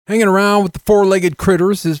Hanging around with the four-legged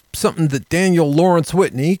critters is something that Daniel Lawrence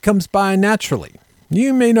Whitney comes by naturally.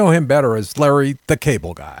 You may know him better as Larry the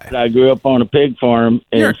Cable Guy. I grew up on a pig farm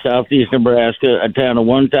in southeast Nebraska, a town of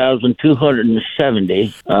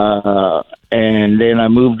 1,270. And then I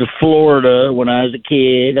moved to Florida when I was a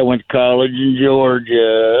kid. I went to college in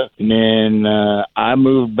Georgia. And then I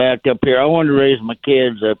moved back up here. I wanted to raise my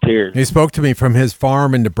kids up here. He spoke to me from his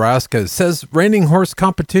farm in Nebraska. Says reining horse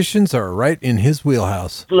competitions are right in his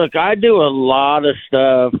wheelhouse. Look, I do a lot of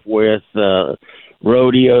stuff with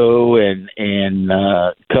rodeo and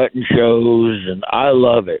cutting shows, and I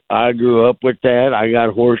love it. I grew up with that. I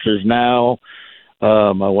got horses now.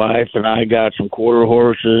 My wife and I got some quarter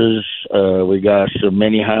horses. We got some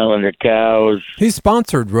mini Highlander cows. He's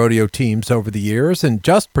sponsored rodeo teams over the years and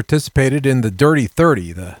just participated in the Dirty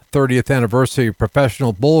 30, the 30th anniversary of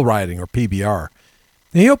professional bull riding, or PBR.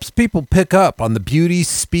 He hopes people pick up on the beauty,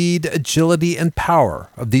 speed, agility, and power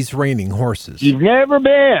of these reining horses. You've never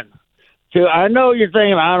been. So I know you're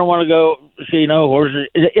thinking, I don't want to go see no horses.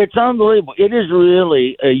 It's unbelievable. It is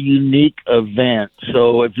really a unique event.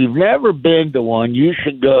 So if you've never been to one, you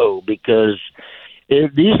should go, because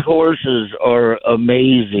these horses are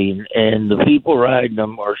amazing, and the people riding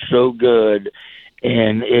them are so good,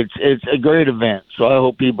 and it's a great event. So I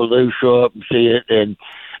hope people do show up and see it.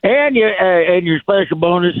 And your special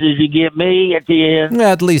bonus is you get me at the end.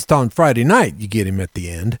 At least on Friday night, you get him at the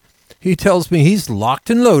end. He tells me he's locked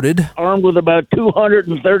and loaded, armed with about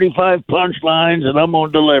 235 punchlines, and I'm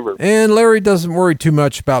going to deliver. And Larry doesn't worry too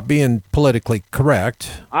much about being politically correct.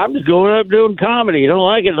 I'm just going up doing comedy. You don't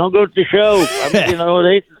like it, don't go to the show.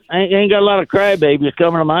 They ain't got a lot of crybabies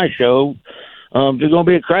coming to my show. If you're going to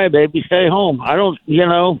be a crybaby, stay home.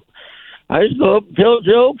 I just go up and tell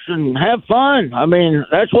jokes and have fun. I mean,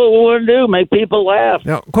 that's what we want to do, make people laugh.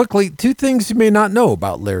 Now, quickly, two things you may not know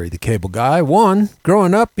about Larry the Cable Guy. One,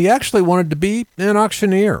 growing up, he actually wanted to be an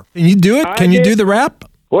auctioneer. Can you do it? Can you do the rap?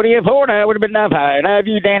 What do you for now? I would have been knife high. Now, if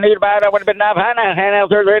you didn't need about it, I would have been knife high. Now, hand out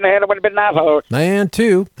there in the hand, I would have been knife high. And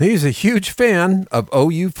two, he's a huge fan of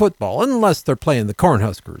OU football, unless they're playing the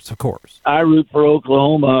Cornhuskers, of course. I root for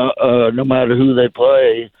Oklahoma no matter who they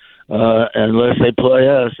play. Unless they play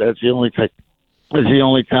us, that's the only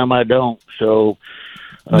time I don't. So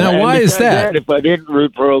now, why is that? If I didn't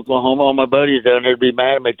root for Oklahoma, all my buddies down there would be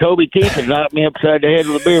mad at me. Toby Keith had knocked me upside the head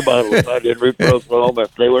with a beer bottle if I didn't root for Oklahoma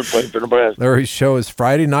if they weren't playing for Nebraska. Larry's show is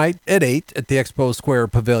Friday night at 8 at the Expo Square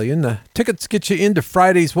Pavilion. The tickets get you into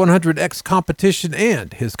Friday's 100X competition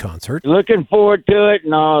and his concert. Looking forward to it,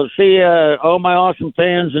 and I'll see all my awesome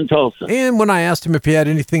fans in Tulsa. And when I asked him if he had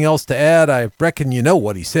anything else to add, I reckon you know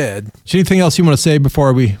what he said. Is there anything else you want to say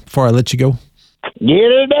before I let you go? Get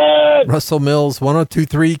it done! Russell Mills,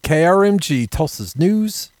 102.3 KRMG, Tulsa's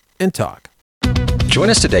News and Talk. Join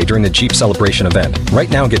us today during the Jeep Celebration event. Right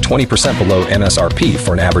now, get 20% below MSRP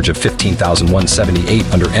for an average of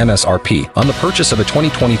 $15,178 under MSRP on the purchase of a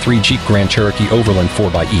 2023 Jeep Grand Cherokee Overland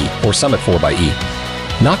 4xE or Summit 4xE.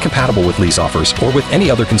 Not compatible with lease offers or with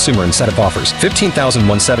any other consumer incentive offers.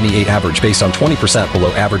 $15,178 average based on 20%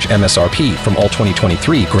 below average MSRP from all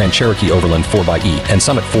 2023 Grand Cherokee Overland 4xE and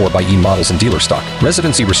Summit 4xE models in dealer stock.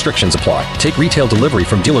 Residency restrictions apply. Take retail delivery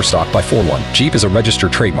from dealer stock by 4/1. Jeep is a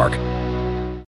registered trademark.